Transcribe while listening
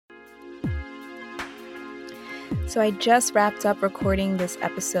So I just wrapped up recording this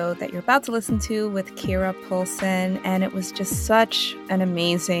episode that you're about to listen to with Kira Poulsen, and it was just such an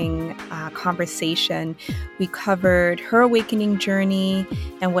amazing conversation. We covered her awakening journey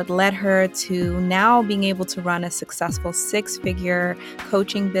and what led her to now being able to run a successful 6-figure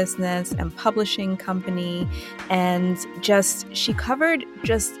coaching business and publishing company. And she covered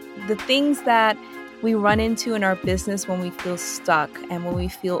just the things that we run into in our business when we feel stuck and when we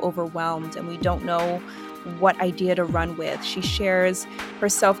feel overwhelmed and we don't know what idea to run with. She shares her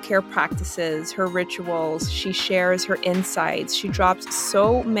self-care practices, her rituals. She shares her insights. She drops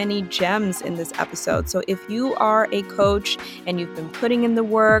so many gems in this episode. So if you are a coach and you've been putting in the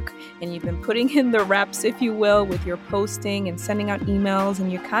work and you've been putting in the reps, if you will, with your posting and sending out emails,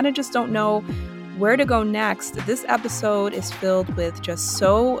 and you kind of just don't know where to go next, this episode is filled with just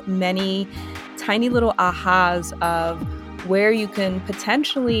so many tiny little ahas of where you can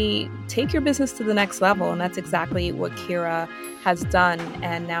potentially take your business to the next level. And that's exactly what Kira has done.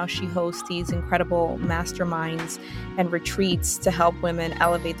 And now she hosts these incredible masterminds and retreats to help women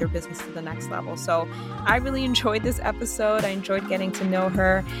elevate their business to the next level. So I really enjoyed this episode. I enjoyed getting to know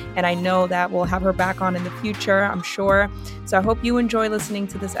her, and I know that we'll have her back on in the future, I'm sure. So I hope you enjoy listening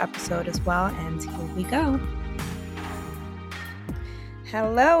to this episode as well. And here we go.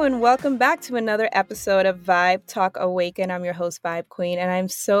 Hello and welcome back to another episode of Vibe Talk Awaken. I'm your host, Vibe Queen, and I'm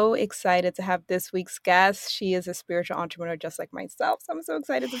so excited to have this week's guest. She is a spiritual entrepreneur just like myself, so I'm so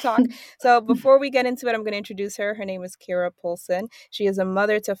excited to talk. So before we get into it, I'm going to introduce her. Her name is Kira Poulsen. She is a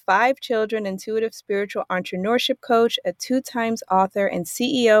mother to 5 children, intuitive spiritual entrepreneurship coach, a 2-times author, and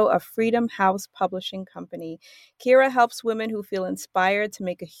CEO of Freedom House Publishing Company. Kira helps women who feel inspired to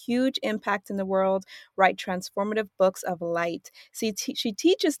make a huge impact in the world write transformative books of light. She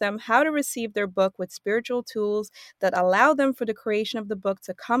teaches them how to receive their book with spiritual tools that allow them for the creation of the book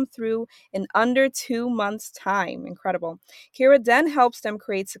to come through in under 2 months' time. Incredible. Kira then helps them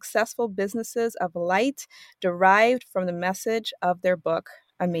create successful businesses of light derived from the message of their book.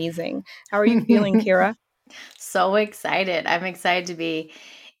 Amazing. How are you feeling, Kira? So excited. I'm excited to be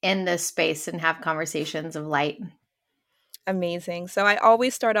in this space and have conversations of light. Amazing. So I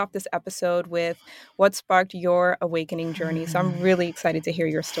always start off this episode with what sparked your awakening journey. So I'm really excited to hear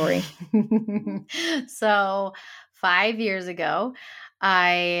your story. So 5 years ago,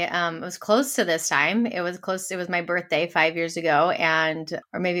 I was close to this time. It was my birthday 5 years ago,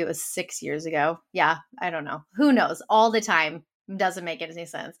 or maybe it was 6 years ago. Yeah, I don't know. Who knows? All the time. Doesn't make any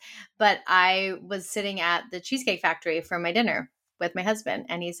sense. But I was sitting at the Cheesecake Factory for my dinner with my husband,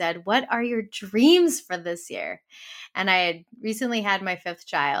 and he said, "What are your dreams for this year?" And I had recently had my 5th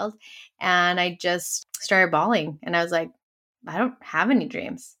child, and I just started bawling. And I was like, I don't have any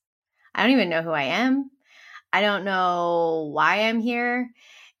dreams. I don't even know who I am. I don't know why I'm here.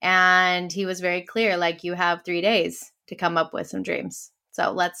 And he was very clear, like, you have 3 days to come up with some dreams.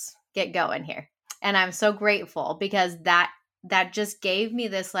 So let's get going here. And I'm so grateful because that just gave me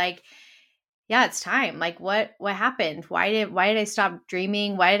this, like, yeah, it's time. Like, what happened? Why did I stop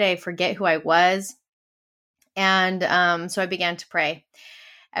dreaming? Why did I forget who I was? And so I began to pray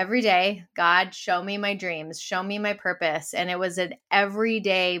every day. God, show me my dreams, show me my purpose. And it was an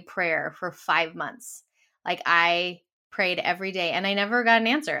everyday prayer for 5 months. Like, I prayed every day and I never got an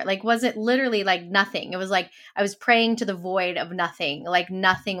answer. Like, was it literally like nothing? It was like I was praying to the void of nothing. Like,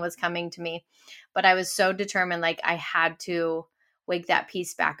 nothing was coming to me. But I was so determined, like, I had to wake that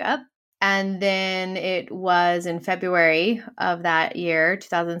piece back up. And then it was in February of that year,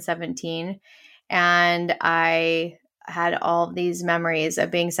 2017, and I had all these memories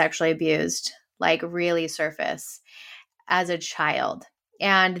of being sexually abused, like, really surface as a child.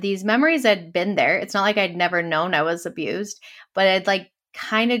 And these memories had been there. It's not like I'd never known I was abused, but I'd, like,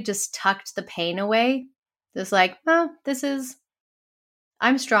 kind of just tucked the pain away. Just like, I'm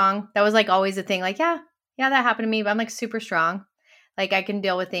strong. That was, like, always a thing. Like, yeah, that happened to me, but I'm, like, super strong. Like, I can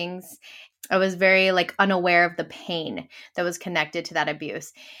deal with things. I was very, like, unaware of the pain that was connected to that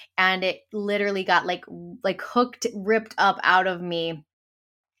abuse. And it literally got like hooked, ripped up out of me.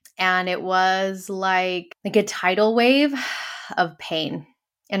 And it was like a tidal wave of pain.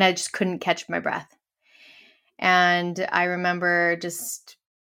 And I just couldn't catch my breath. And I remember just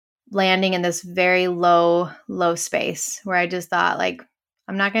landing in this very low space where I just thought, like,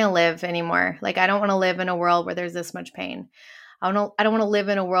 I'm not going to live anymore. Like, I don't want to live in a world where there's this much pain. I don't want to live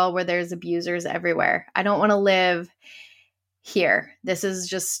in a world where there's abusers everywhere. I don't want to live here. This is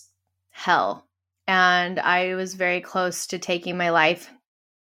just hell. And I was very close to taking my life.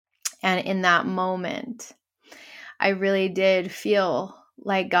 And in that moment, I really did feel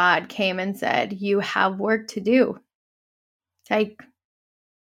like God came and said, you have work to do. Like,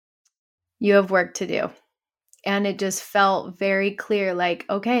 you have work to do. And it just felt very clear, like,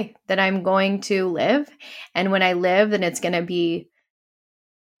 okay, that I'm going to live. And when I live, then it's going to be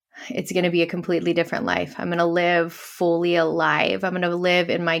a completely different life. I'm going to live fully alive. I'm going to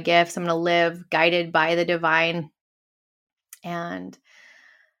live in my gifts. I'm going to live guided by the divine. And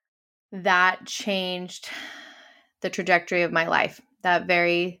that changed the trajectory of my life, that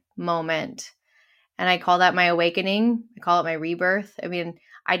very moment. And I call that my awakening. I call it my rebirth. I mean,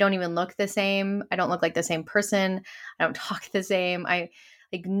 I don't even look the same. I don't look like the same person. I don't talk the same. Like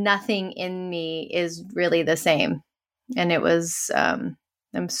nothing in me is really the same. And it was,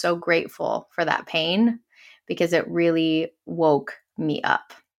 I'm so grateful for that pain because it really woke me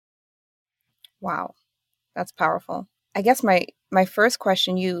up. Wow, that's powerful. I guess my first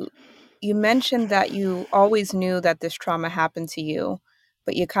question, you mentioned that you always knew that this trauma happened to you,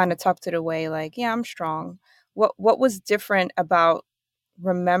 but you kind of tucked it away like, yeah, I'm strong. What was different about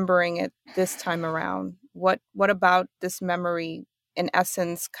remembering it this time around? What about this memory in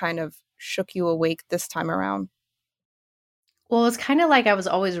essence kind of shook you awake this time around? Well, it's kind of like I was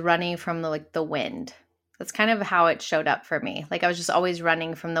always running from the wind. That's kind of how it showed up for me. Like I was just always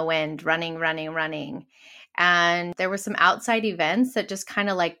running from the wind, running, running, running. And there were some outside events that just kind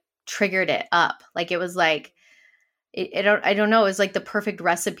of like triggered it up. Like it was like I don't know, it was like the perfect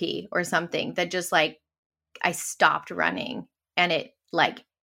recipe or something that just like I stopped running and it like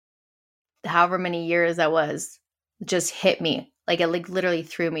however many years that was just hit me. Like it like literally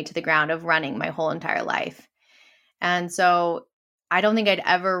threw me to the ground of running my whole entire life. And so I don't think I'd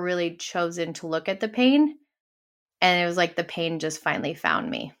ever really chosen to look at the pain. And it was like the pain just finally found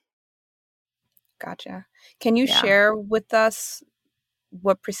me. Gotcha. Can you Yeah. share with us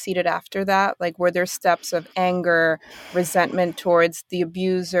what proceeded after that? Like, were there steps of anger, resentment towards the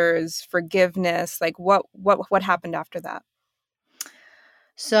abusers, forgiveness? Like, what happened after that?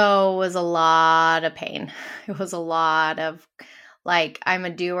 So it was a lot of pain. It was a lot of like, I'm a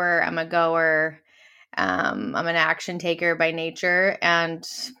doer, I'm a goer, I'm an action taker by nature, and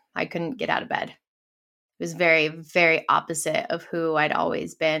I couldn't get out of bed. It was very, very opposite of who I'd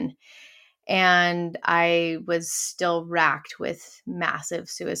always been. And I was still racked with massive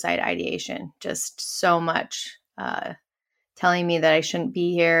suicide ideation, just so much telling me that I shouldn't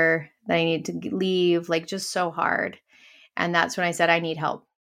be here, that I need to leave, like just so hard. And that's when I said, I need help.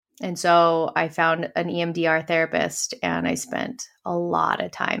 And so I found an EMDR therapist and I spent a lot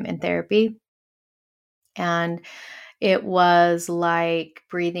of time in therapy. And it was like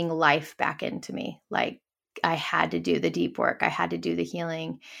breathing life back into me. Like I had to do the deep work, I had to do the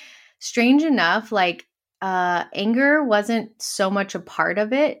healing. Strange enough, like anger wasn't so much a part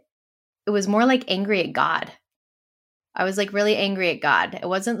of it. It was more like angry at God. I was like really angry at God. It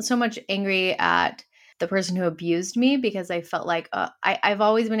wasn't so much angry at the person who abused me because I felt like I've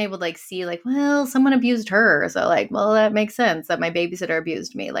always been able to like see like, well, someone abused her. So like, well, that makes sense that my babysitter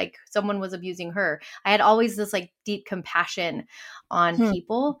abused me. Like someone was abusing her. I had always this like deep compassion on Hmm.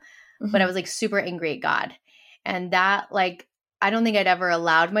 people, but I Hmm. was like super angry at God. And that like, I don't think I'd ever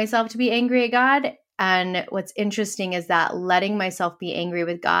allowed myself to be angry at God. And what's interesting is that letting myself be angry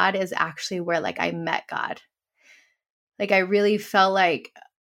with God is actually where like I met God. Like I really felt like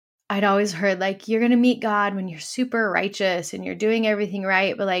I'd always heard like you're going to meet God when you're super righteous and you're doing everything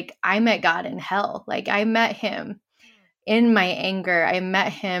right, but like I met God in hell. Like I met him in my anger. I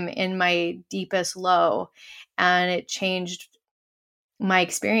met him in my deepest low, and it changed my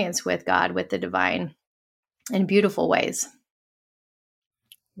experience with God, with the divine in beautiful ways.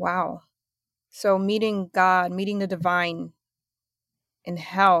 Wow. So meeting God, meeting the divine in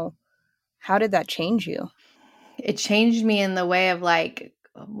hell, how did that change you? It changed me in the way of like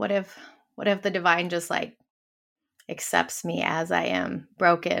what if the divine just like accepts me as I am,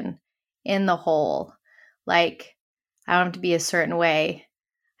 broken in the whole. Like I don't have to be a certain way.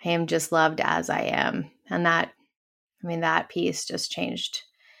 I am just loved as I am. And that, I mean, that piece just changed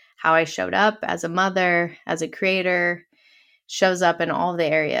how I showed up as a mother, as a creator, shows up in all the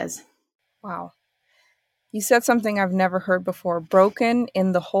areas. Wow. You said something I've never heard before, broken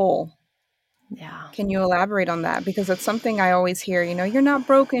in the whole. Yeah. Can you elaborate on that? Because it's something I always hear, you're not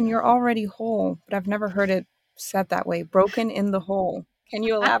broken, you're already whole. But I've never heard it said that way, broken in the whole. Can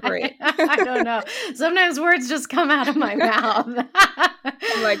you elaborate? I don't know. Sometimes words just come out of my mouth.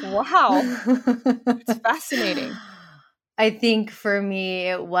 I'm like, wow, it's fascinating. I think for me,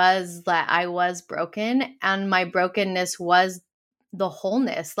 it was that I was broken and my brokenness was the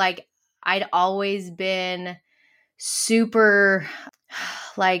wholeness. Like I'd always been super,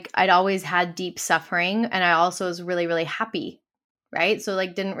 like I'd always had deep suffering and I also was really, really happy. Right. So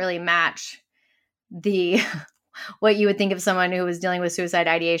like didn't really match the what you would think of someone who was dealing with suicide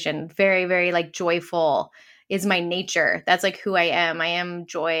ideation. Very, very like joyful, is my nature. That's like who I am. I am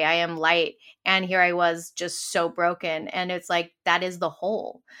joy. I am light. And here I was just so broken. And it's like, that is the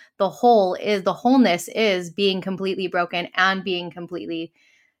whole. The wholeness is being completely broken and being completely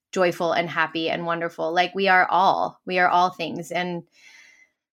joyful and happy and wonderful. Like we are all things. And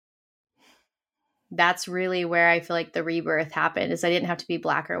that's really where I feel like the rebirth happened, is I didn't have to be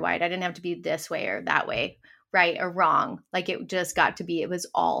black or white. I didn't have to be this way or that way, right or wrong. Like it just got to be, it was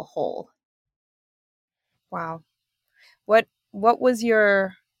all whole. Wow. What was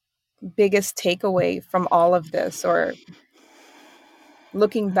your biggest takeaway from all of this? Or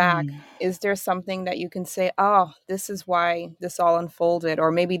looking back, is there something that you can say, oh, this is why this all unfolded,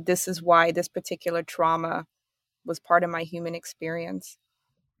 or maybe this is why this particular trauma was part of my human experience?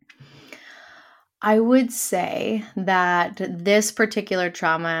 I would say that this particular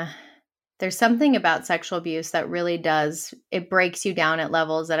trauma, there's something about sexual abuse that really does, it breaks you down at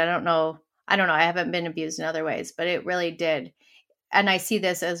levels that I don't know. I haven't been abused in other ways, but it really did. And I see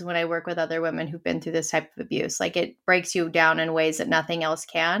this as when I work with other women who've been through this type of abuse, like it breaks you down in ways that nothing else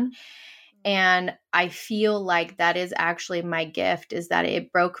can. And I feel like that is actually my gift, is that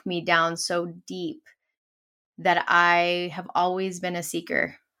it broke me down so deep that I have always been a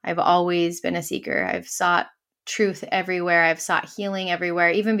seeker. I've always been a seeker. I've sought truth everywhere. I've sought healing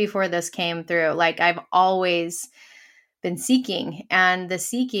everywhere, even before this came through. Like I've always been seeking, and the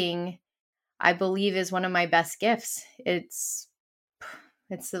seeking, I believe, is one of my best gifts. It's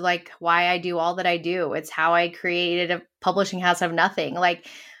like why I do all that I do. It's how I created a publishing house out of nothing. Like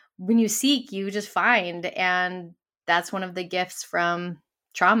when you seek, you just find. And that's one of the gifts from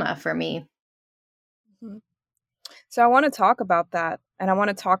trauma for me. Mm-hmm. So I want to talk about that. And I want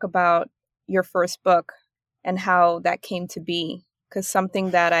to talk about your first book and how that came to be. Because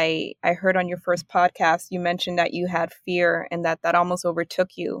something that I heard on your first podcast, you mentioned that you had fear and that almost overtook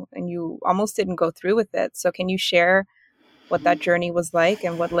you and you almost didn't go through with it. So can you share what that journey was like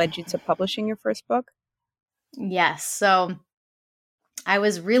and what led you to publishing your first book? Yes. So I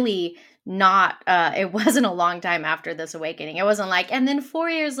was really not, it wasn't a long time after this awakening. It wasn't like, and then 4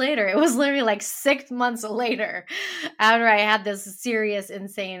 years later, it was literally like 6 months later after I had this serious,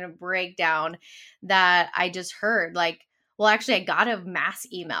 insane breakdown that I just heard like, well, actually, I got a mass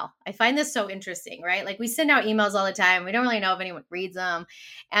email. I find this so interesting, right? Like we send out emails all the time. We don't really know if anyone reads them.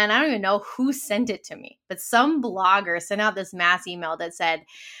 And I don't even know who sent it to me, but some blogger sent out this mass email that said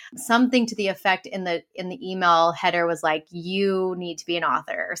something to the effect in the email header was like, you need to be an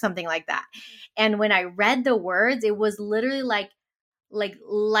author or something like that. And when I read the words, it was literally like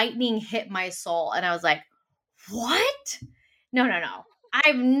lightning hit my soul. And I was like, what? No.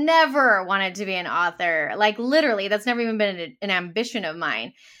 I've never wanted to be an author. Like literally, that's never even been an ambition of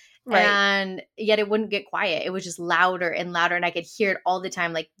mine. Right. And yet it wouldn't get quiet. It was just louder and louder. And I could hear it all the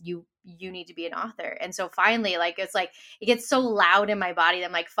time. Like you need to be an author. And so finally, like, it's like, it gets so loud in my body that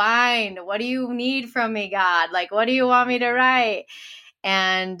I'm like, fine, what do you need from me, God? Like, what do you want me to write?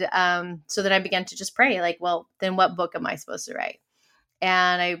 And so then I began to just pray like, well, then what book am I supposed to write?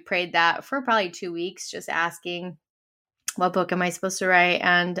 And I prayed that for probably 2 weeks, just asking, what book am I supposed to write?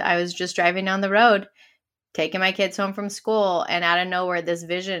 And I was just driving down the road, taking my kids home from school, and out of nowhere, this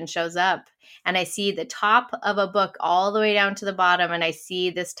vision shows up. And I see the top of a book all the way down to the bottom, and I see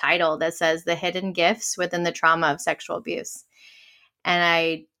this title that says The Hidden Gifts Within the Trauma of Sexual Abuse. And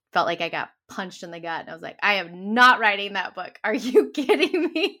I felt like I got punched in the gut. And I was like, I am not writing that book. Are you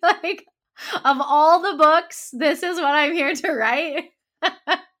kidding me? Like, of all the books, this is what I'm here to write?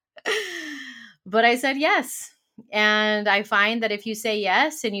 But I said yes. And I find that if you say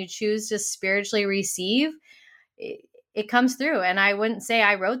yes and you choose to spiritually receive, it comes through. And I wouldn't say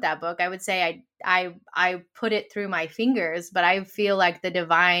I wrote that book. I would say I put it through my fingers, but I feel like the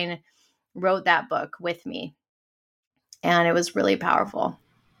divine wrote that book with me. And it was really powerful.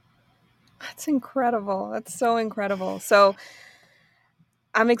 That's incredible. That's so incredible. So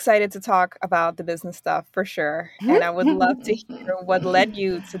I'm excited to talk about the business stuff for sure. And I would love to hear what led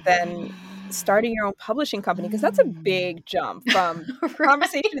you to then starting your own publishing company, because that's a big jump from right.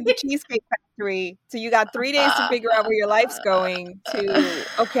 Conversation in the Cheesecake Factory to you got 3 days to figure out where your life's going to,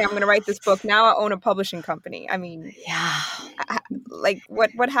 okay, I'm going to write this book. Now I own a publishing company. I mean, yeah, like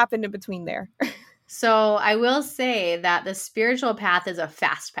what happened in between there? So I will say that the spiritual path is a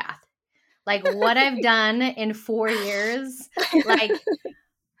fast path. Like what I've done in 4 years, like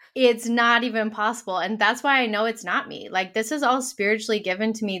it's not even possible. And that's why I know it's not me. Like this is all spiritually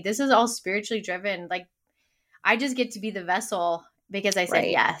given to me. This is all spiritually driven. Like I just get to be the vessel because I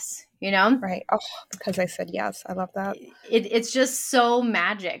said yes, you know? Right. Oh, because I said yes. I love that. It's just so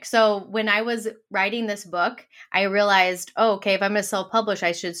magic. So when I was writing this book, I realized, oh, okay, if I'm going to self-publish,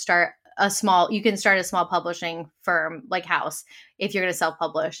 I should start you can start a small publishing firm like house if you're going to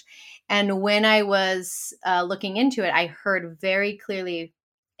self-publish. And when I was looking into it, I heard very clearly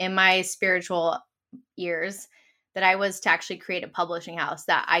in my spiritual ears that I was to actually create a publishing house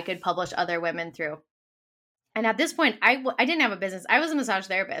that I could publish other women through. And at this point, I didn't have a business. I was a massage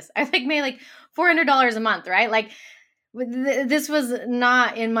therapist. I made like $400 a month, right? Like this was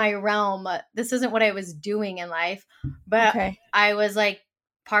not in my realm. This isn't what I was doing in life. But I was like,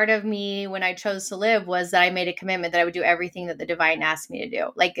 part of me when I chose to live was that I made a commitment that I would do everything that the divine asked me to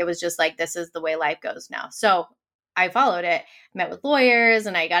do. Like it was just like, this is the way life goes now. So I followed it, met with lawyers,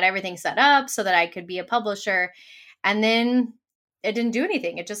 and I got everything set up so that I could be a publisher. And then it didn't do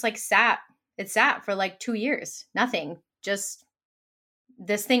anything. It just like sat for like 2 years, nothing, just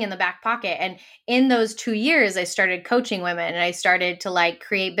this thing in the back pocket. And in those 2 years, I started coaching women and I started to like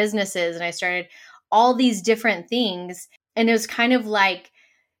create businesses and I started all these different things. And it was kind of like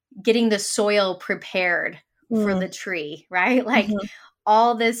getting the soil prepared for the tree, right? Like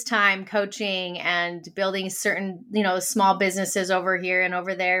all this time coaching and building certain, small businesses over here and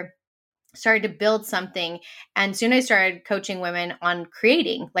over there, started to build something. And soon I started coaching women on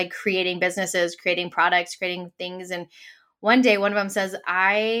creating businesses, creating products, creating things. And one day one of them says,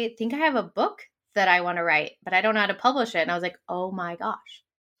 I think I have a book that I want to write, but I don't know how to publish it. And I was like, oh my gosh,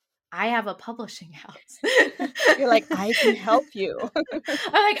 I have a publishing house. You're like, I can help you.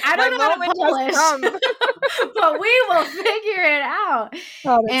 I'm like, I don't know how to publish, but we will figure it out.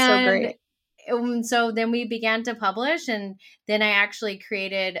 Oh, that's so great. So then we began to publish, and then I actually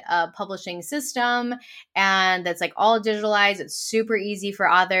created a publishing system, and that's like all digitalized. It's super easy for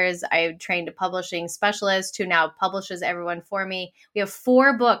authors. I trained a publishing specialist who now publishes everyone for me. We have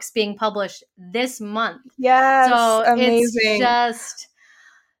 4 books being published this month. Yes, so amazing. It's just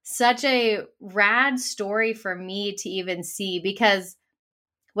such a rad story for me to even see, because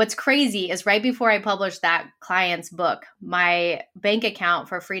what's crazy is right before I published that client's book, my bank account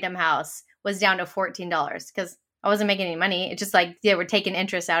for Freedom House was down to $14 because I wasn't making any money. It's just like they were taking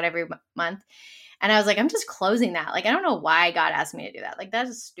interest out every month. And I was like, I'm just closing that. Like, I don't know why God asked me to do that. Like,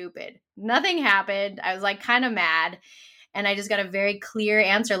 that's stupid. Nothing happened. I was like kind of mad. And I just got a very clear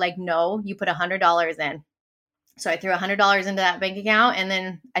answer. Like, no, you put $100 in. So I threw $100 into that bank account. And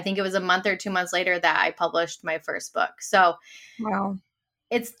then I think it was a month or 2 months later that I published my first book. So wow,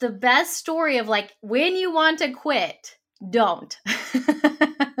 it's the best story of like, when you want to quit, don't.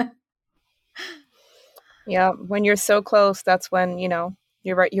 Yeah, when you're so close, that's when,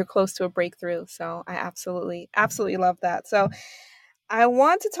 you're right, you're close to a breakthrough. So I absolutely love that. So I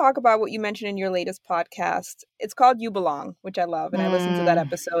want to talk about what you mentioned in your latest podcast. It's called You Belong, which I love. And I listened to that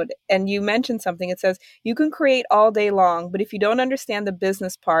episode. And you mentioned something. It says, you can create all day long, but if you don't understand the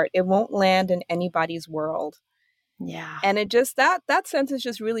business part, it won't land in anybody's world. Yeah. And it just, that sentence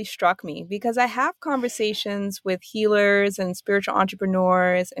just really struck me, because I have conversations with healers and spiritual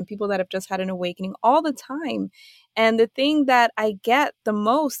entrepreneurs and people that have just had an awakening all the time. And the thing that I get the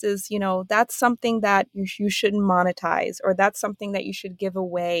most is, that's something that you shouldn't monetize, or that's something that you should give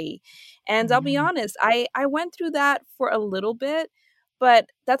away. And I'll be honest, I went through that for a little bit, but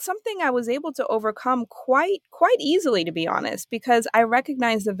that's something I was able to overcome quite easily, to be honest, because I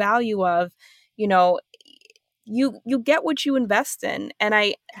recognize the value of, you get what you invest in. And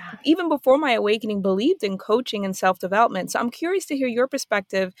I, even before my awakening, believed in coaching and self-development. So I'm curious to hear your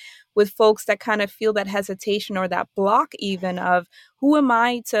perspective with folks that kind of feel that hesitation or that block even of, who am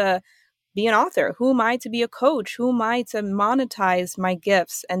I to be an author? Who am I to be a coach? Who am I to monetize my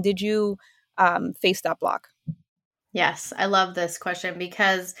gifts? And did you face that block? Yes, I love this question,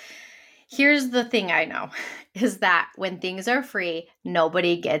 because here's the thing I know is that when things are free,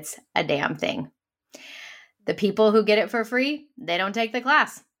 nobody gets a damn thing. The people who get it for free, they don't take the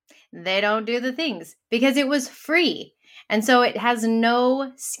class. They don't do the things because it was free. And so it has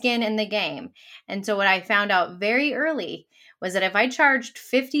no skin in the game. And so what I found out very early was that if I charged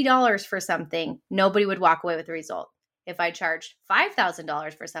 $50 for something, nobody would walk away with a result. If I charged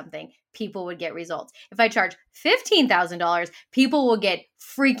 $5,000 for something, people would get results. If I charge $15,000, people will get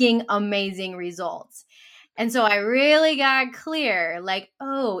freaking amazing results. And so I really got clear, like,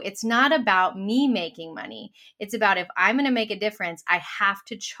 oh, it's not about me making money. It's about, if I'm going to make a difference, I have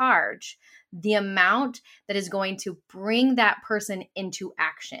to charge the amount that is going to bring that person into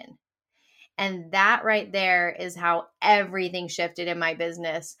action. And that right there is how everything shifted in my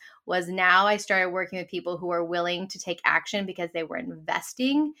business. Was now I started working with people who are willing to take action because they were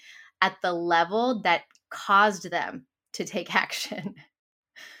investing at the level that caused them to take action.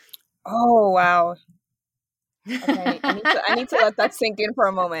 Oh, wow. Okay, I need to let that sink in for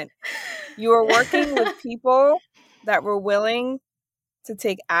a moment. You were working with people that were willing to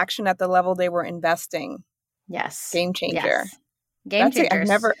take action at the level they were investing. Yes. Game changer. Yes. Game changers.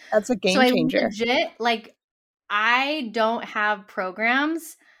 That's a So game I changer. legit, like, I don't have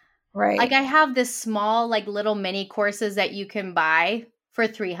programs. Right. Like, I have this small, like, little mini courses that you can buy for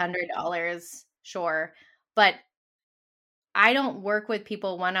 $300. Sure. But I don't work with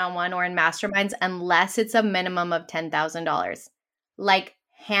people one-on-one or in masterminds unless it's a minimum of $10,000. Like,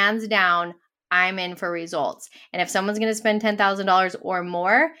 hands down, I'm in for results. And if someone's going to spend $10,000 or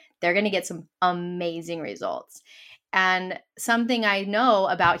more, they're going to get some amazing results. And something I know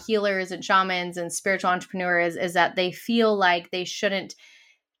about healers and shamans and spiritual entrepreneurs is that they feel like they shouldn't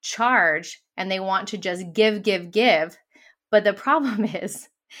charge and they want to just give, give, give. But the problem is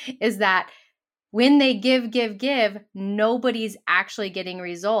that when they give, nobody's actually getting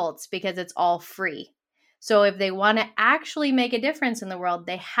results because it's all free. So if they want to actually make a difference in the world,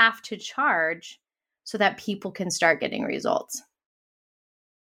 they have to charge so that people can start getting results.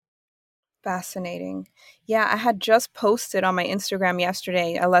 Fascinating. Yeah, I had just posted on my Instagram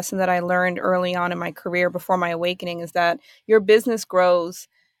yesterday a lesson that I learned early on in my career before my awakening is that your business grows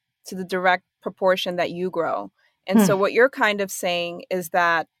to the direct proportion that you grow. And so what you're kind of saying is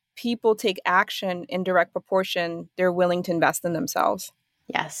that people take action in direct proportion they're willing to invest in themselves.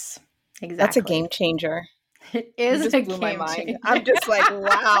 Yes, exactly. That's a game changer. It is just a blew my game mind. changer. I'm just like,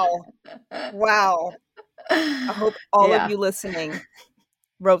 wow. I hope all of you listening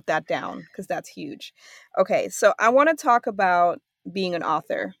wrote that down because that's huge. Okay, so I want to talk about being an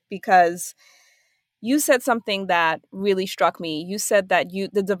author because you said something that really struck me. You said that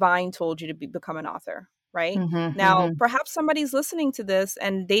the divine told you to become an author, right? Now, perhaps somebody's listening to this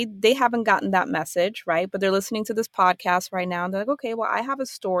and they haven't gotten that message, right? But they're listening to this podcast right now and they're like, okay, well, I have a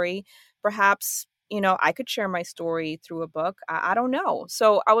story. Perhaps, I could share my story through a book. I don't know.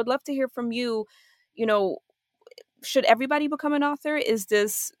 So I would love to hear from you, should everybody become an author? Is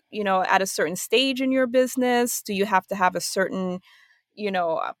this, at a certain stage in your business? Do you have to have a certain,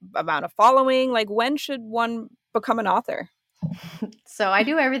 amount of following? Like, when should one become an author? So I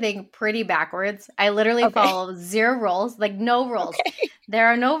do everything pretty backwards. I literally follow 0 rules, like no rules. Okay. There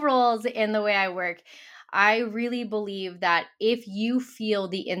are no rules in the way I work. I really believe that if you feel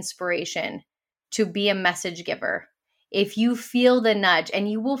the inspiration to be a message giver, if you feel the nudge,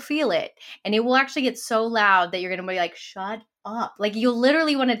 and you will feel it, and it will actually get so loud that you're going to be like, shut up. Like, you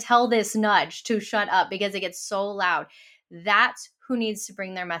literally want to tell this nudge to shut up because it gets so loud. That's who needs to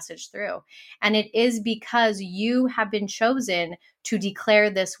bring their message through. And it is because you have been chosen to declare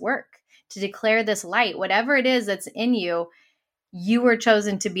this work, to declare this light, whatever it is that's in you. You were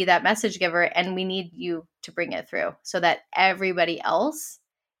chosen to be that message giver, and we need you to bring it through so that everybody else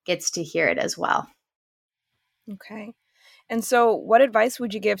gets to hear it as well. Okay. And so what advice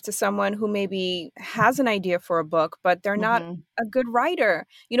would you give to someone who maybe has an idea for a book, but they're not a good writer?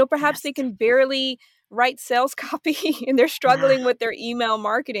 Perhaps they can barely write sales copy and they're struggling with their email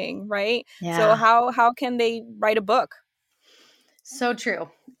marketing, right? Yeah. So how can they write a book? So true.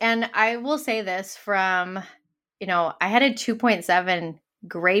 And I will say this from, I had a 2.7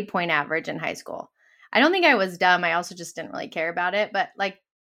 grade point average in high school. I don't think I was dumb. I also just didn't really care about it. But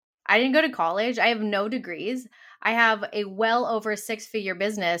I didn't go to college. I have no degrees. I have a well over 6-figure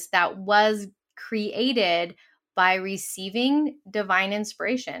business that was created by receiving divine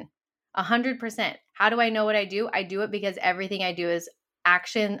inspiration. 100%. How do I know what I do? I do it because everything I do is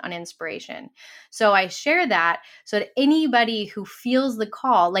action on inspiration. So I share that so that anybody who feels the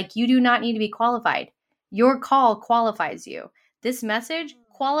call, like, you do not need to be qualified. Your call qualifies you. This message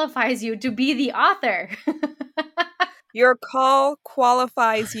qualifies you to be the author. Your call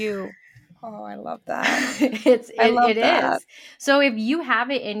qualifies you. Oh, I love that. It is. So if you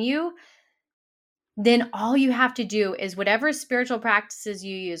have it in you, then all you have to do is whatever spiritual practices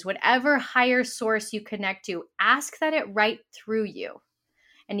you use, whatever higher source you connect to, ask that it write through you.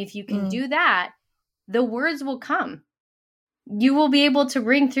 And if you can do that, the words will come. You will be able to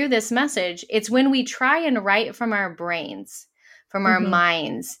bring through this message. It's when we try and write from our brains, from our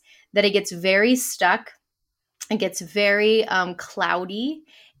minds, that it gets very stuck. It gets very cloudy.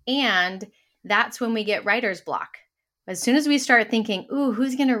 And that's when we get writer's block. As soon as we start thinking, ooh,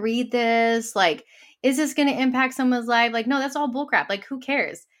 who's going to read this? Like, is this going to impact someone's life? Like, no, that's all bullcrap. Like, who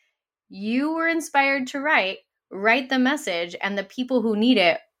cares? You were inspired to write the message, and the people who need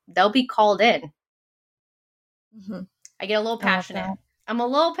it, they'll be called in. I get a little passionate. I'm a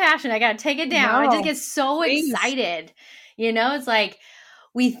little passionate. I got to take it down. I just get so excited. It's like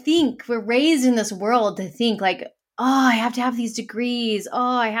we're raised in this world to think like, oh, I have to have these degrees. Oh,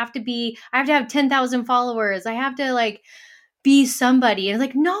 I have to have 10,000 followers. I have to be somebody. And it's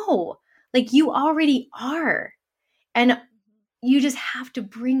like, no, you already are. And you just have to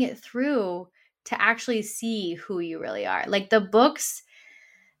bring it through to actually see who you really are. Like the books,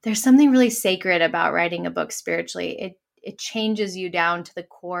 there's something really sacred about writing a book spiritually. It changes you down to the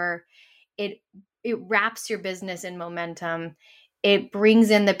core. It it wraps your business in momentum. It brings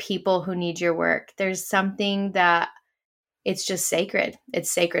in the people who need your work. There's something that it's just sacred.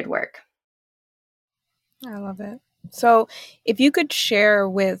 It's sacred work. I love it. So, if you could share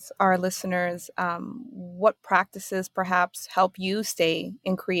with our listeners what practices perhaps help you stay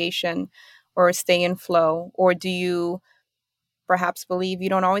in creation or stay in flow, or do you perhaps believe you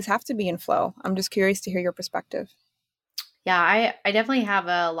don't always have to be in flow? I'm just curious to hear your perspective. Yeah, I definitely have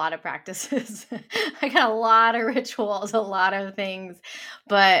a lot of practices. I got a lot of rituals, a lot of things.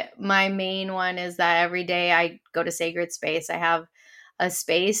 But my main one is that every day I go to sacred space. I have a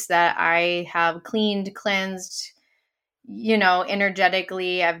space that I have cleaned, cleansed,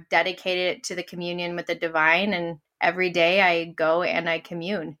 energetically. I've dedicated it to the communion with the divine. And every day I go and I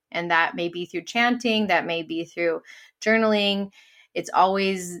commune. And that may be through chanting, that may be through journaling. There's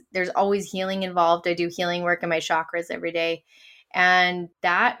always healing involved. I do healing work in my chakras every day. And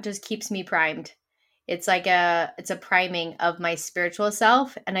that just keeps me primed. It's a priming of my spiritual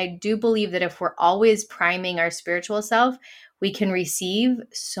self. And I do believe that if we're always priming our spiritual self, we can receive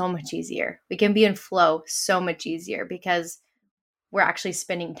so much easier. We can be in flow so much easier because we're actually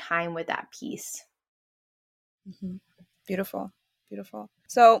spending time with that piece. Mm-hmm. Beautiful. Beautiful.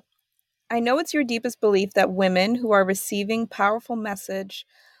 So, I know it's your deepest belief that women who are receiving powerful message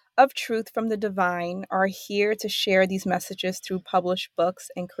of truth from the divine are here to share these messages through published books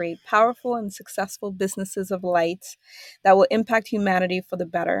and create powerful and successful businesses of light that will impact humanity for the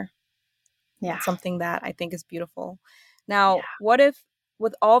better. Yeah. That's something that I think is beautiful. Yeah. Now, what if,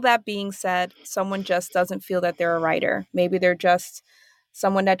 with all that being said, someone just doesn't feel that they're a writer? Maybe they're just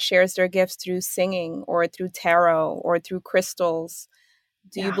someone that shares their gifts through singing or through tarot or through crystals.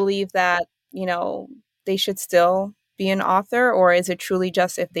 Do you believe that, they should still be an author, or is it truly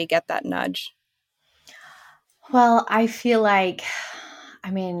just if they get that nudge? Well, I feel like,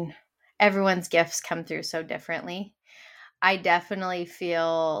 everyone's gifts come through so differently. I definitely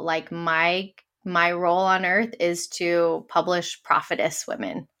feel like my role on earth is to publish prophetess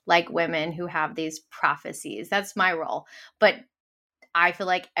women, like women who have these prophecies. That's my role. But I feel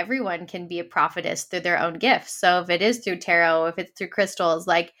like everyone can be a prophetess through their own gifts. So if it is through tarot, if it's through crystals,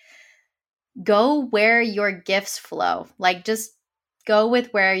 like go where your gifts flow. Like just go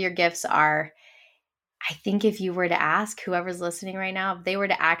with where your gifts are. I think if you were to ask whoever's listening right now, if they were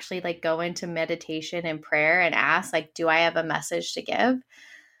to actually like go into meditation and prayer and ask, like, do I have a message to give?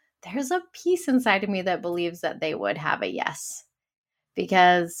 There's a piece inside of me that believes that they would have a yes,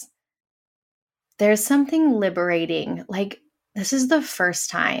 because there's something liberating. Like, this is the first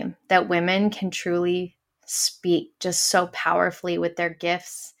time that women can truly speak just so powerfully with their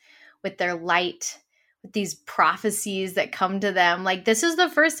gifts, with their light, with these prophecies that come to them. Like, this is the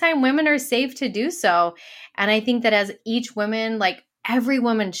first time women are safe to do so. And I think that as each woman, like every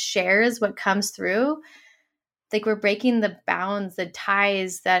woman shares what comes through, like we're breaking the bounds, the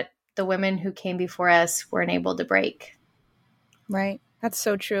ties that the women who came before us weren't able to break. Right. That's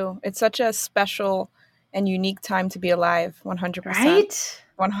so true. It's such a special and unique time to be alive. 100%. Right?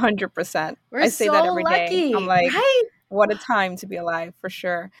 100%. We're I say that so every day. I'm lucky, like, right? what a time to be alive, for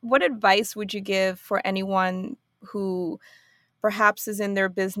sure. What advice would you give for anyone who perhaps is in their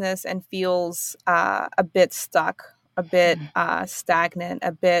business and feels a bit stuck, a bit stagnant,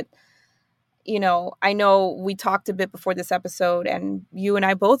 a bit, I know we talked a bit before this episode, and you and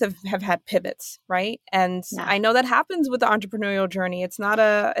I both have had pivots, right? And Yeah. I know that happens with the entrepreneurial journey. It's not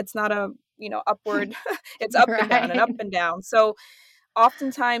a upward, it's up and down and up and down. So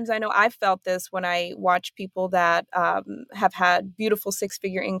oftentimes, I know I've felt this when I watch people that have had beautiful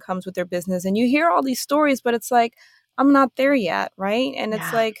 6-figure incomes with their business, and you hear all these stories, but it's like, I'm not there yet, right? And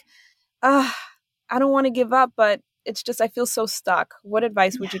it's like, I don't want to give up, but it's just, I feel so stuck. What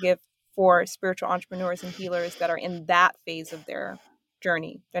advice would you give for spiritual entrepreneurs and healers that are in that phase of their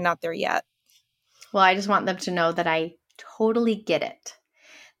journey? They're not there yet. Well, I just want them to know that I totally get it.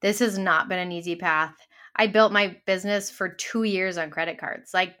 This has not been an easy path. I built my business for 2 years on credit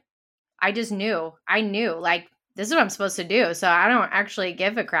cards. Like, I just knew. I knew, like, this is what I'm supposed to do. So I don't actually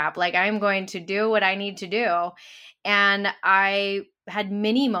give a crap. Like, I'm going to do what I need to do. And I had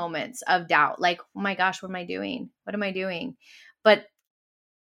many moments of doubt, like, oh my gosh, what am I doing? What am I doing? But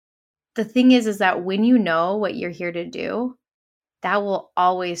the thing is that when you know what you're here to do, that will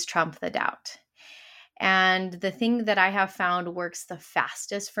always trump the doubt. And the thing that I have found works the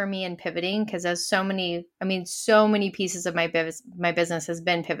fastest for me in pivoting, because there's so many pieces of my business has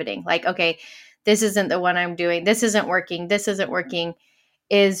been pivoting. Like, okay, this isn't the one I'm doing, this isn't working,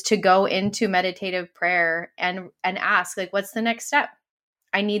 is to go into meditative prayer and ask, like, what's the next step?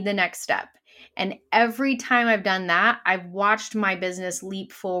 I need the next step. And every time I've done that, I've watched my business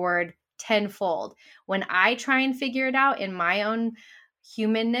leap forward tenfold. When I try and figure it out in my own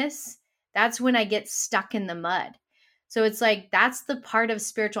humanness, that's when I get stuck in the mud. So it's like, that's the part of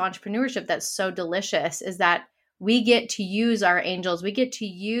spiritual entrepreneurship that's so delicious, is that we get to use our angels. We get to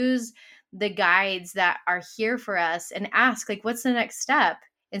use the guides that are here for us and ask, like, what's the next step?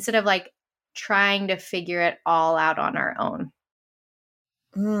 Instead of like trying to figure it all out on our own.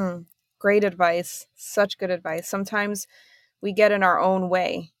 Great advice. Such good advice. Sometimes we get in our own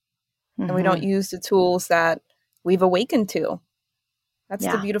way and we don't use the tools that we've awakened to. That's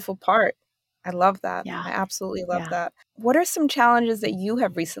the beautiful part. I love that. Yeah. I absolutely love that. What are some challenges that you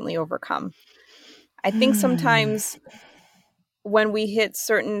have recently overcome? I think sometimes when we hit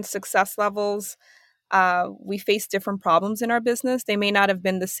certain success levels, we face different problems in our business. They may not have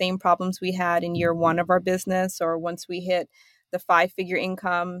been the same problems we had in year one of our business, or once we hit the 5-figure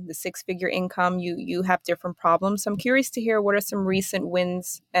income, the 6-figure income, you have different problems. So I'm curious to hear, what are some recent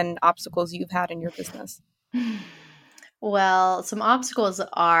wins and obstacles you've had in your business? Well, some obstacles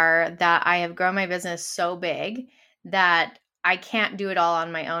are that I have grown my business so big that I can't do it all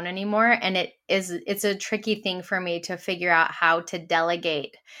on my own anymore. And it's a tricky thing for me to figure out how to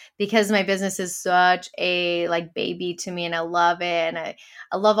delegate, because my business is such a like baby to me, and I love it. And I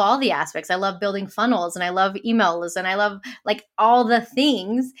love all the aspects. I love building funnels, and I love emails, and I love like all the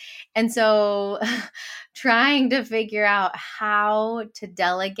things. And so trying to figure out how to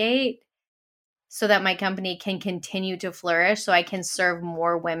delegate so that my company can continue to flourish, so I can serve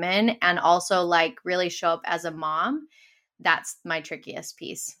more women and also like really show up as a mom. That's my trickiest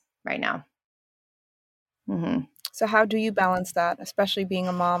piece right now. So how do you balance that, especially being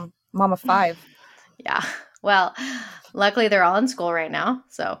a mom of 5? Yeah. Well, luckily they're all in school right now.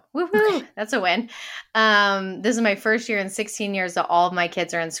 So woohoo, that's a win. This is my first year in 16 years that all of my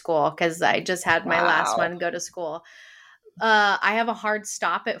kids are in school, because I just had my last one go to school. I have a hard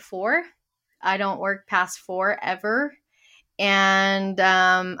stop at 4. I don't work past 4 ever. And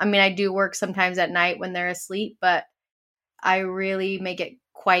I mean, I do work sometimes at night when they're asleep, but I really make it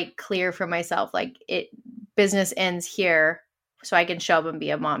quite clear for myself, like, business ends here so I can show up and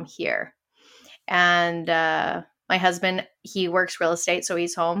be a mom here. And my husband, he works real estate, so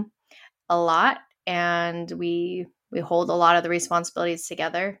he's home a lot, and we hold a lot of the responsibilities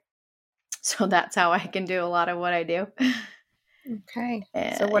together. So that's how I can do a lot of what I do. Okay.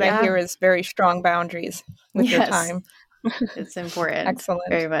 So what I hear is very strong boundaries with your time. It's important. Excellent.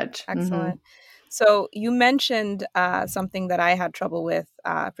 Very much. Excellent. So you mentioned something that I had trouble with,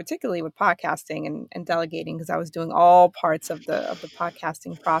 particularly with podcasting and delegating, because I was doing all parts of the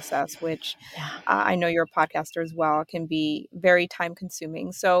podcasting process, which I know you're a podcaster as well, can be very time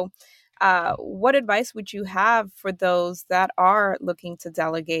consuming. So what advice would you have for those that are looking to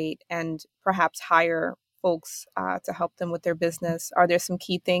delegate and perhaps hire folks to help them with their business? Are there some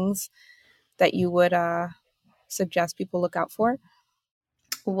key things that you would suggest people look out for?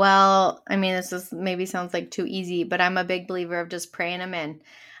 Well, I mean, this is maybe sounds like too easy, but I'm a big believer of just praying them in.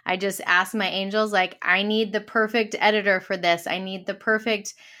 I just ask my angels, like, I need the perfect editor for this. I need the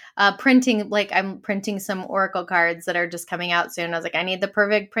perfect printing. Like, I'm printing some Oracle cards that are just coming out soon. I was like, I need the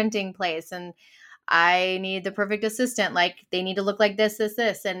perfect printing place, and I need the perfect assistant. Like, they need to look like this.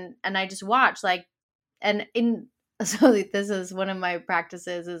 And I just watch, like, so this is one of my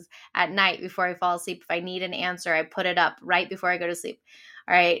practices, is at night before I fall asleep. If I need an answer, I put it up right before I go to sleep.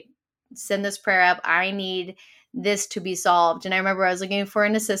 All right, send this prayer up. I need this to be solved. And I remember I was looking for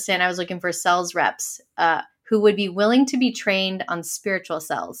an assistant. I was looking for sales reps who would be willing to be trained on spiritual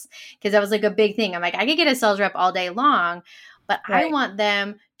sales, because that was like a big thing. I'm like, I could get a sales rep all day long, but I want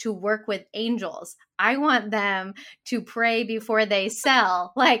them to work with angels. I want them to pray before they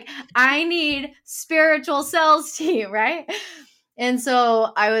sell. Like, I need spiritual sales team, right? And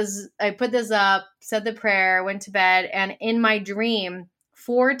so I put this up, said the prayer, went to bed, and in my dream,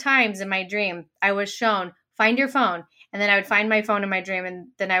 4 times in my dream, I was shown, find your phone. And then I would find my phone in my dream, and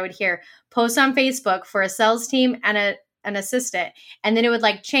then I would hear, post on Facebook for a sales team and an assistant. And then it would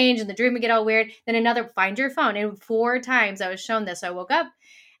like change, and the dream would get all weird. Then another, find your phone. And 4 times I was shown this. So I woke up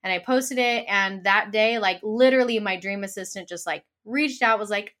and I posted it. And that day, like, literally my dream assistant just like reached out, was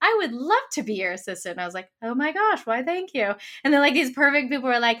like, I would love to be your assistant. And I was like, oh my gosh, why, thank you. And then like these perfect people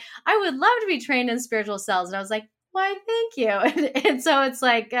were like, I would love to be trained in spiritual sales. And I was like, why, thank you. And so it's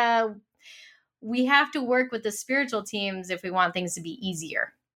like, we have to work with the spiritual teams if we want things to be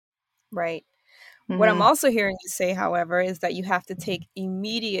easier. Right. What I'm Mm-hmm. also hearing you say, however, is that you have to take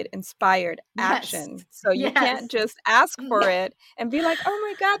immediate inspired Yes. action. So you Yes. can't just ask for it and be like, oh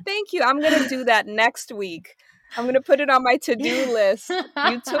my God, thank you. I'm going to do that next week. I'm going to put it on my to-do list.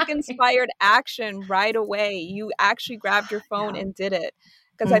 You took inspired action right away. You actually grabbed your phone Yeah. and did it.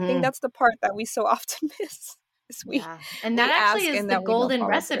 Because I think Mm-hmm. that's the part that we so often miss. Is Yeah. And that we actually ask is and the then we don't golden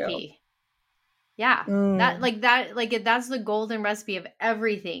follow through. recipe. Yeah. Mm, That's the golden recipe of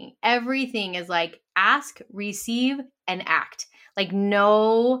everything. Everything is like ask, receive, and act. Like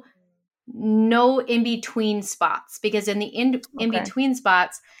no in between spots, because in the in okay. between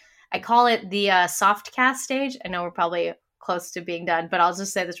spots, I call it the soft cast stage. I know we're probably close to being done, but I'll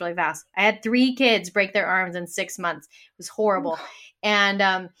just say this really fast. I had 3 kids break their arms in 6 months. It was horrible.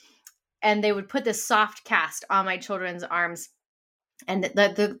 And they would put this soft cast on my children's arms, and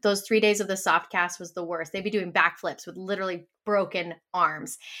those 3 days of the soft cast was the worst. They'd be doing backflips with literally broken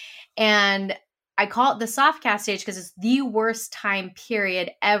arms. And I call it the soft cast stage because it's the worst time period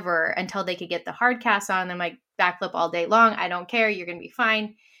ever until they could get the hard cast on. I'm like, backflip all day long. I don't care. You're going to be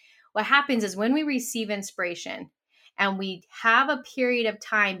fine. What happens is when we receive inspiration and we have a period of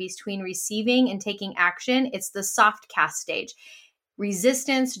time between receiving and taking action, it's the soft cast stage.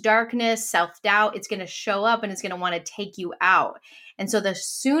 Resistance, darkness, self-doubt, it's going to show up and it's going to want to take you out. And so the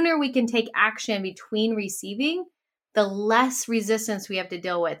sooner we can take action between receiving, the less resistance we have to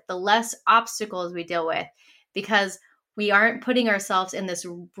deal with, the less obstacles we deal with, because we aren't putting ourselves in this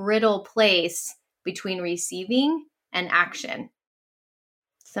brittle place between receiving and action.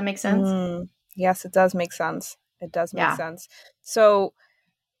 Does that make sense? Yes, it does make sense. It does make Yeah. sense. So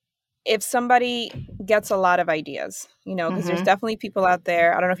if somebody gets a lot of ideas, because there's Mm-hmm. definitely people out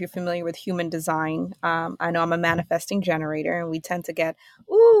there. I don't know if you're familiar with human design. I know I'm a manifesting generator, and we tend to get,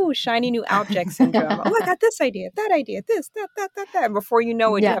 shiny new object syndrome. Oh, I got this idea, that idea, this, that. And before you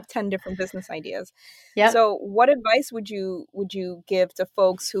know it, you Yeah. have 10 different business ideas. Yep. So what advice would you give to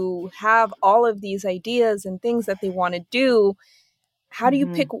folks who have all of these ideas and things that they want to do? How do you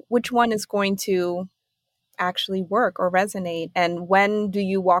Mm-hmm. pick which one is going to actually work or resonate? And when do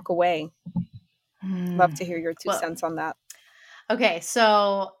you walk away? Love to hear your two Well, cents on that. okay,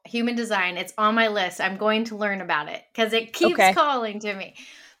 so human design, it's on my list. I'm going to learn about it because it keeps Okay. calling to me.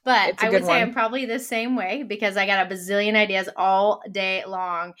 But It's a I good would say one. I'm probably the same way because I got a bazillion ideas all day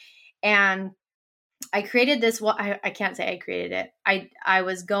long. And I created this. Well, I can't say I created it. I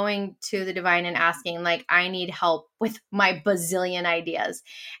was going to the divine and asking, like, I need help with my bazillion ideas.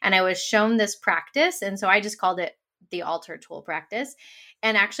 And I was shown this practice. And so I just called it the altar tool practice.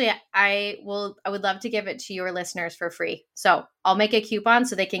 And actually, I would love to give it to your listeners for free. So I'll make a coupon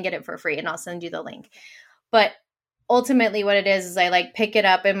so they can get it for free and I'll send you the link. But ultimately what it is I like pick it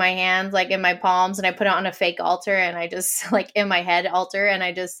up in my hands, like in my palms, and I put it on a fake altar, and I just like in my head altar, and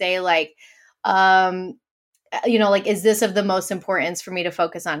I just say like, like, is this of the most importance for me to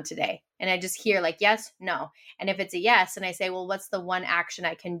focus on today? And I just hear like, yes, no. And if it's a yes, and I say, well, what's the one action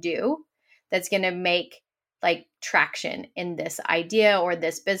I can do that's going to make like traction in this idea or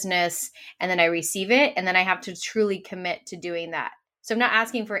this business? And then I receive it. And then I have to truly commit to doing that. So I'm not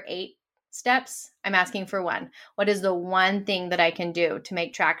asking for 8 steps. I'm asking for 1. What is the one thing that I can do to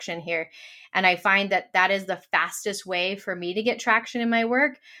make traction here? And I find that that is the fastest way for me to get traction in my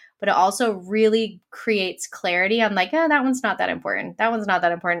work, but it also really creates clarity. I'm like, oh, that one's not that important. That one's not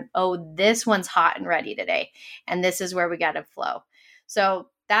that important. Oh, this one's hot and ready today. And this is where we got to flow. So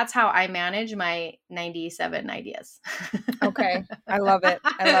that's how I manage my 97 ideas. Okay. I love it.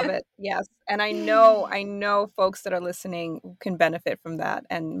 I love it. Yes. And I know folks that are listening can benefit from that,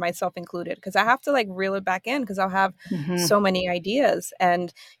 and myself included, because I have to like reel it back in because I'll have Mm-hmm. so many ideas.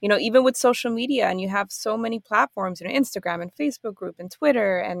 And, even with social media, and you have so many platforms, Instagram and Facebook group and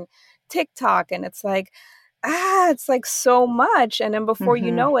Twitter and TikTok. And it's like, it's like so much. And then before you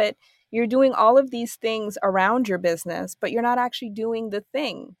Mm-hmm. know it, you're doing all of these things around your business, but you're not actually doing the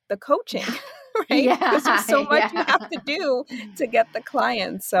thing, the coaching, Yeah. right? Because there's so much you have Yeah. to do to get the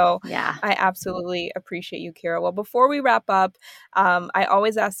clients. So Yeah. I absolutely appreciate you, Kira. Well, before we wrap up, I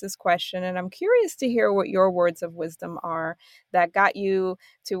always ask this question, and I'm curious to hear what your words of wisdom are that got you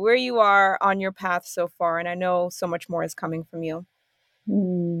to where you are on your path so far. And I know so much more is coming from you.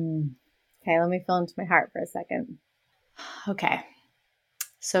 Okay, let me feel into my heart for a second. Okay.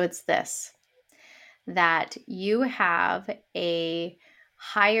 So it's this, that you have a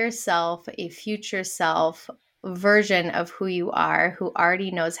higher self, a future self version of who you are, who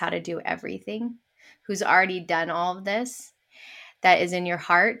already knows how to do everything, who's already done all of this, that is in your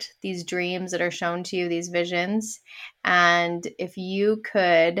heart, these dreams that are shown to you, these visions. And if you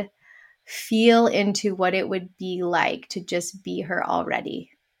could feel into what it would be like to just be her already,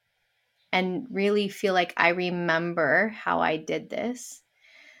 and really feel like I remember how I did this,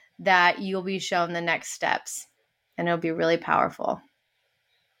 that you'll be shown the next steps, and it'll be really powerful.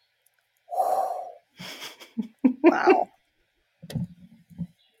 Wow.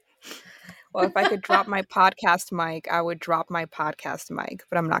 Well, if I could drop my podcast mic, I would drop my podcast mic,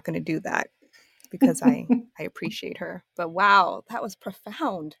 but I'm not going to do that because I appreciate her. But wow, that was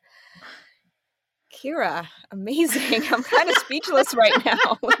profound. Kira, amazing. I'm kind of speechless right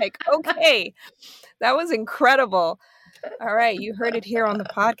now. Like, okay, that was incredible. All right, you heard it here on the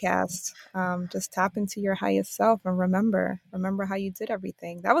podcast. Just tap into your highest self and remember how you did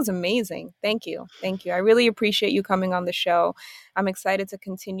everything. That was amazing. Thank you. I really appreciate you coming on the show. I'm excited to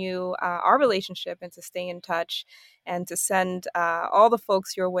continue our relationship and to stay in touch and to send all the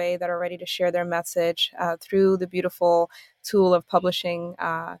folks your way that are ready to share their message through the beautiful tool of publishing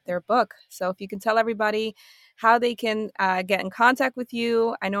their book. So if you can tell everybody how they can get in contact with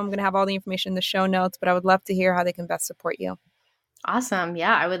you. I know I'm going to have all the information in the show notes, but I would love to hear how they can best support you. Awesome.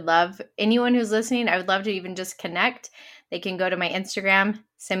 Yeah, I would love anyone who's listening. I would love to even just connect. They can go to my Instagram,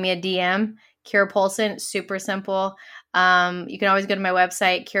 send me a DM, Kira Poulsen, super simple. You can always go to my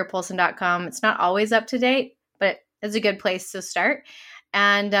website, kirapoulsen.com. It's not always up to date, but it's a good place to start.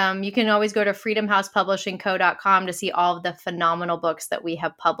 And you can always go to freedomhousepublishingco.com to see all of the phenomenal books that we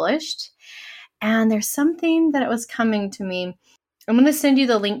have published. And there's something that was coming to me. I'm going to send you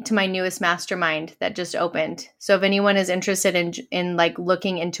the link to my newest mastermind that just opened. So if anyone is interested in like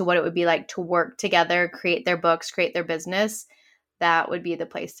looking into what it would be like to work together, create their books, create their business, that would be the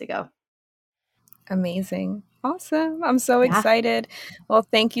place to go. Amazing. Awesome. I'm so excited. Well,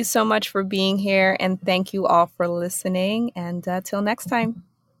 thank you so much for being here, and thank you all for listening, and till next time.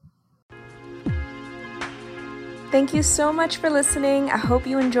 Thank you so much for listening. I hope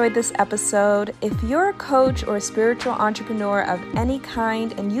you enjoyed this episode. If you're a coach or a spiritual entrepreneur of any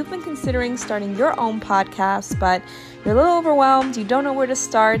kind and you've been considering starting your own podcast, but you're a little overwhelmed, you don't know where to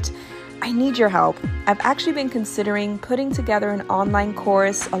start, I need your help. I've actually been considering putting together an online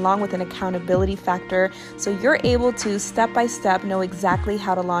course along with an accountability factor so you're able to step by step know exactly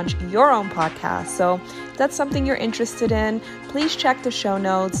how to launch your own podcast. So if that's something you're interested in, please check the show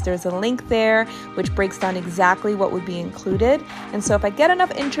notes. There's a link there which breaks down exactly what would be included. And so if I get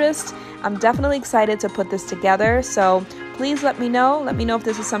enough interest, I'm definitely excited to put this together. So please let me know. Let me know if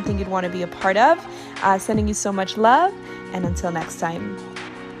this is something you'd want to be a part of. Sending you so much love, and until next time.